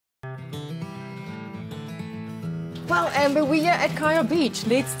Well, Amber, we're here at Kaya Beach.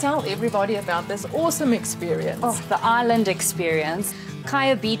 Let's tell everybody about this awesome experience. Oh, the island experience.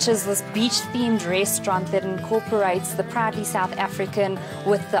 Kaya Beach is this beach-themed restaurant that incorporates the proudly South African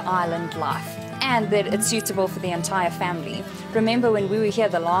with the island life, and that it's suitable for the entire family. Remember when we were here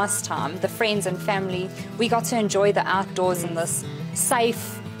the last time, the friends and family, we got to enjoy the outdoors in this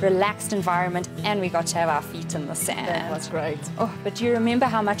safe, relaxed environment, and we got to have our feet in the sand. That was great. Oh, but do you remember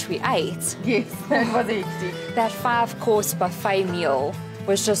how much we ate? Yes, that was hectic. That 5-course buffet meal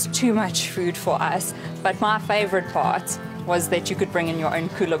was just too much food for us, but my favorite part was that you could bring in your own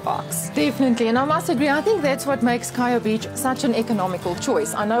cooler box. Definitely, and I must agree, I think that's what makes Kaya Beach such an economical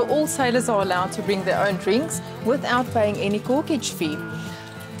choice. I know all sailors are allowed to bring their own drinks without paying any corkage fee.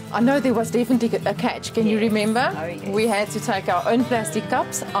 I know there was definitely a catch, can you remember? Oh, yes. We had to take our own plastic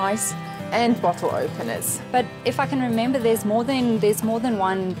cups, ice and bottle openers. But if I can remember, there's more than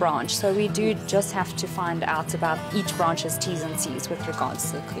one branch, so we do just have to find out about each branch's T's and C's with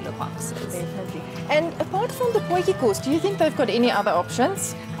regards to the cooler boxes. Definitely. And apart from the Potjie course, do you think they've got any other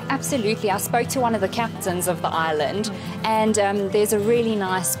options? Absolutely. I spoke to one of the captains of the island, and there's a really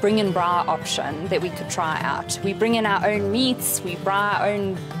nice bring and braai option that we could try out. We bring in our own meats, we braai our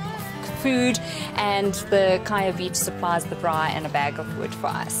own food, and the Kaya Beach supplies the braai and a bag of wood for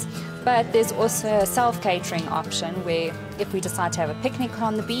us. But there's also a self-catering option where if we decide to have a picnic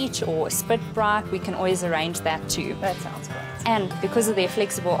on the beach or a spit braai, we can always arrange that too. That sounds great. And because of their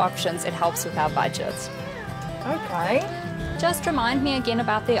flexible options, it helps with our budget. Okay. Just remind me again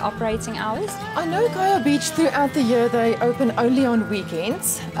about their operating hours. I know Kaya Beach throughout the year they open only on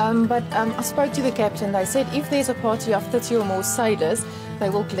weekends, but I spoke to the captain. They said if there's a party of 30 or more sailors,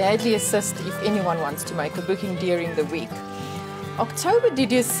 they will gladly assist if anyone wants to make a booking during the week. October to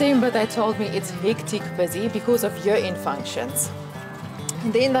December, they told me it's hectic busy because of year-end functions.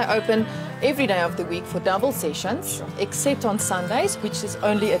 And then they open every day of the week for double sessions, except on Sundays, which is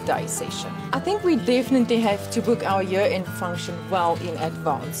only a day session. I think we definitely have to book our year-end function well in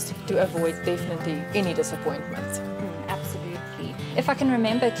advance to avoid definitely any disappointment. Absolutely. If I can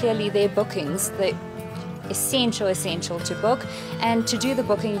remember clearly, their bookings, they're essential to book. And to do the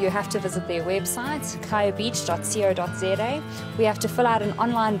booking, you have to visit their website, kayabeach.co.za. We have to fill out an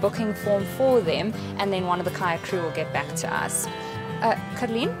online booking form for them, and then one of the Kaya crew will get back to us.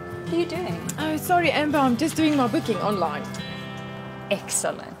 Kathleen, what are you doing? Oh, sorry, Amber, I'm just doing my booking online.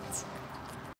 Excellent.